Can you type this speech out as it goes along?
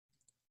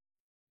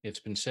It's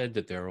been said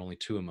that there are only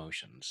two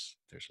emotions.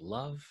 There's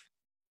love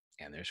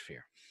and there's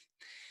fear.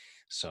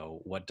 So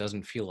what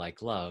doesn't feel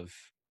like love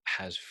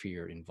has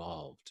fear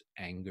involved.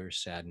 Anger,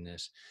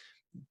 sadness,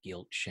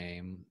 guilt,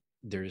 shame.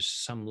 There's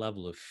some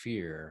level of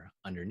fear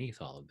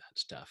underneath all of that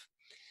stuff.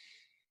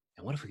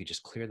 And what if we could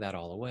just clear that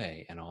all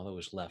away and all that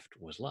was left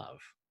was love?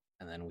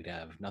 And then we'd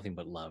have nothing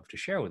but love to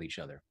share with each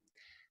other.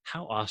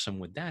 How awesome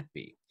would that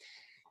be?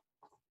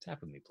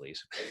 Tap with me,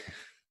 please.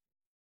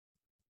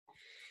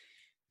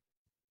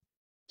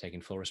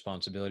 Taking full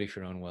responsibility for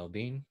your own well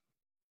being.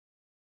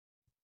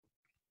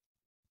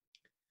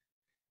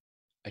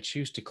 I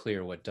choose to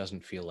clear what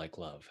doesn't feel like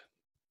love.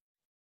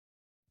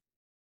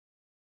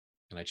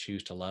 And I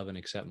choose to love and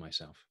accept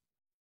myself.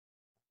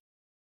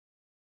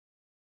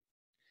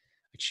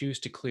 I choose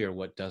to clear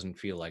what doesn't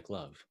feel like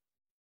love.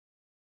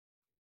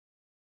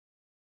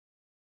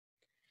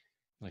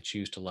 And I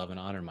choose to love and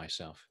honor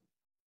myself.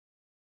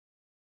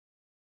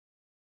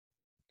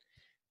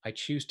 I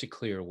choose to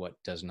clear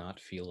what does not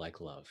feel like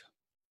love.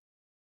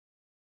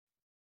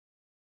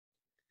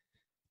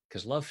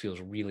 Because love feels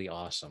really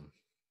awesome.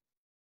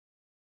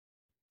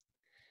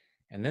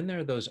 And then there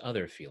are those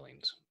other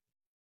feelings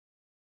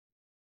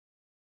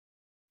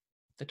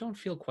that don't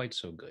feel quite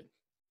so good.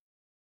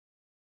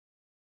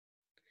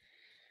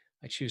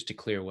 I choose to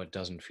clear what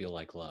doesn't feel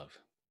like love.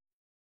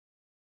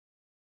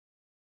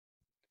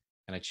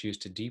 And I choose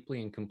to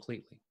deeply and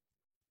completely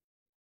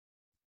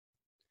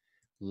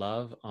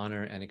love,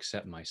 honor, and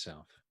accept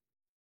myself.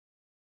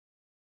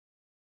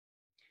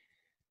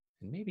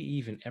 And maybe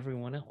even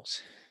everyone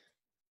else.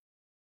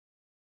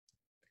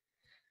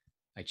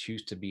 I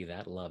choose to be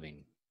that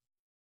loving.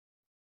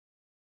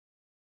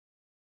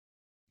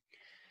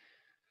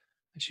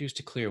 I choose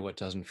to clear what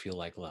doesn't feel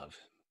like love.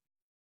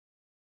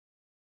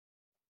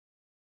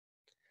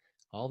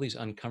 All these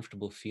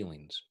uncomfortable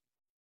feelings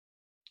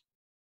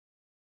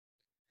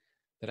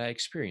that I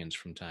experience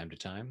from time to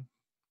time,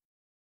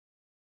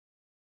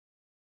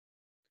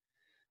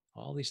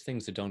 all these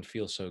things that don't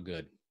feel so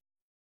good.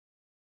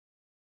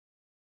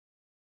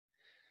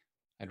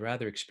 I'd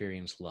rather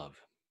experience love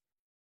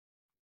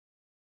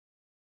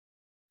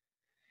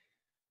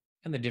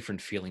and the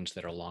different feelings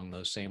that are along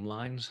those same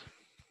lines,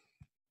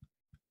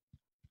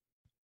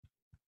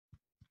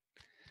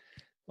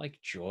 like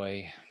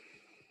joy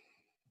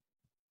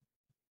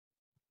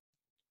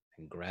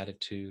and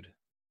gratitude,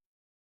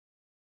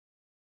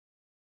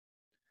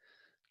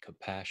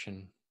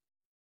 compassion,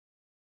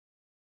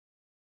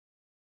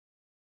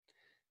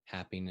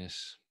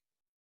 happiness,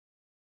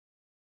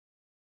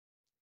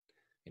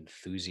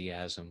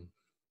 enthusiasm.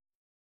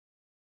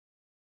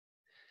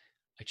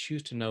 I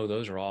choose to know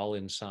those are all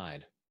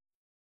inside.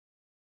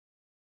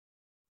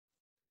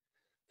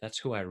 That's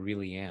who I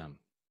really am.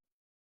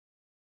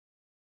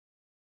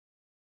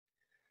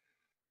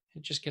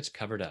 It just gets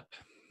covered up.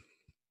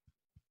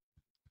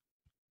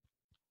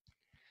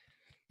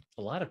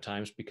 A lot of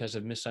times because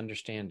of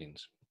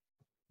misunderstandings.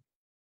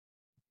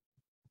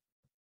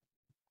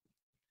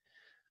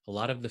 A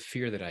lot of the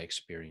fear that I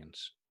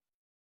experience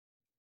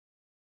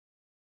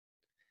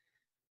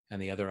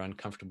and the other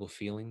uncomfortable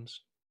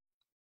feelings,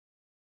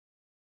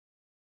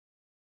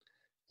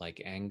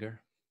 like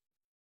anger,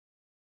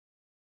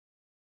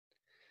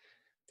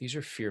 these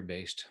are fear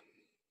based.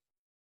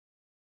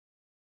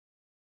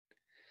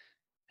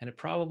 And it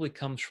probably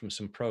comes from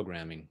some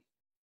programming,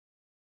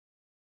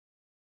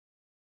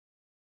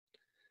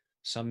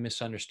 some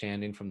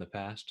misunderstanding from the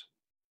past.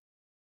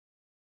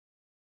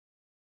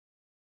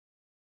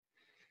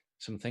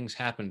 Some things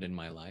happened in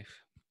my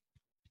life,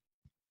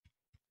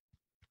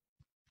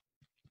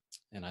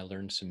 and I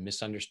learned some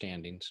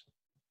misunderstandings.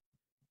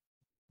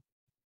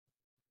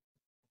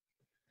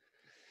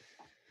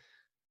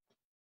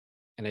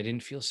 And I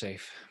didn't feel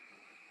safe.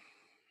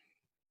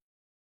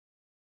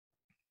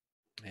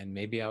 And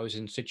maybe I was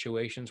in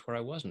situations where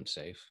I wasn't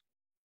safe,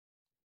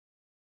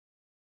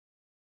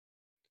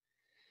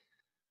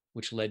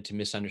 which led to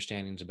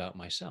misunderstandings about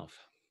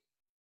myself.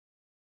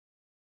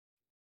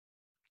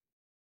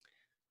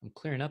 I'm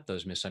clearing up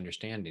those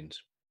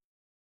misunderstandings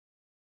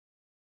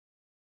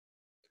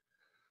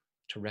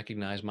to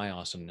recognize my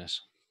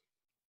awesomeness,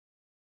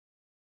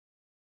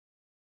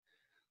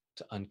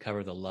 to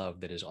uncover the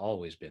love that has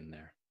always been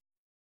there,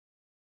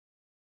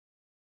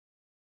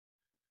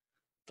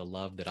 the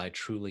love that I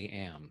truly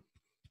am.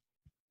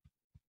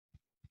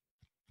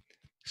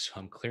 So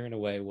I'm clearing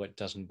away what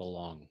doesn't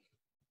belong.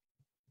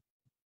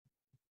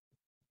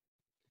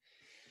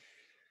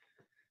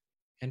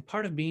 And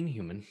part of being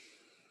human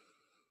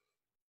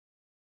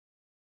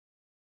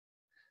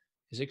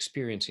is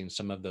experiencing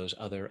some of those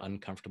other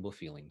uncomfortable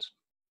feelings.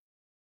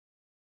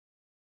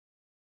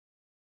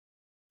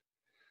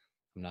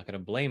 I'm not going to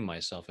blame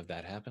myself if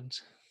that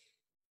happens.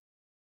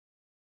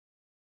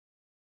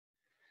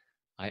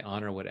 I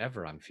honor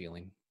whatever I'm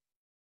feeling.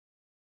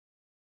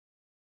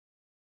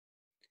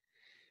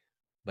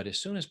 But as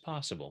soon as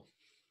possible,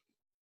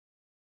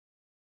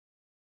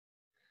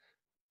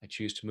 I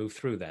choose to move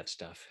through that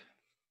stuff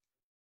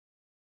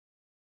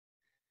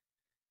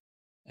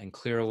and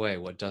clear away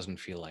what doesn't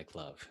feel like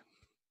love.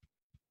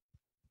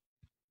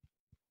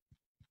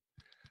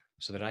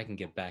 so that I can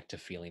get back to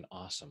feeling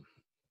awesome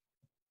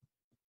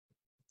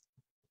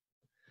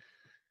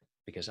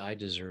because I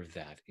deserve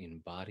that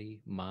in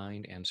body,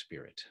 mind, and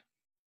spirit.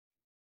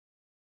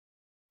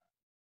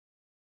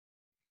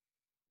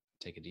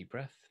 Take a deep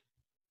breath.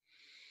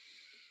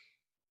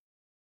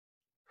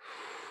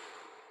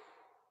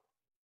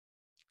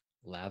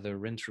 Lather,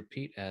 rinse,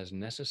 repeat as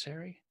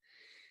necessary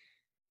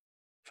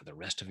for the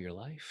rest of your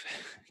life.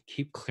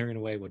 Keep clearing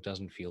away what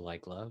doesn't feel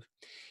like love.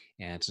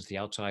 And since the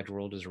outside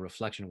world is a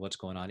reflection of what's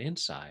going on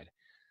inside,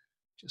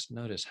 just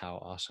notice how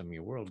awesome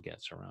your world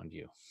gets around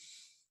you.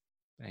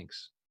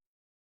 Thanks.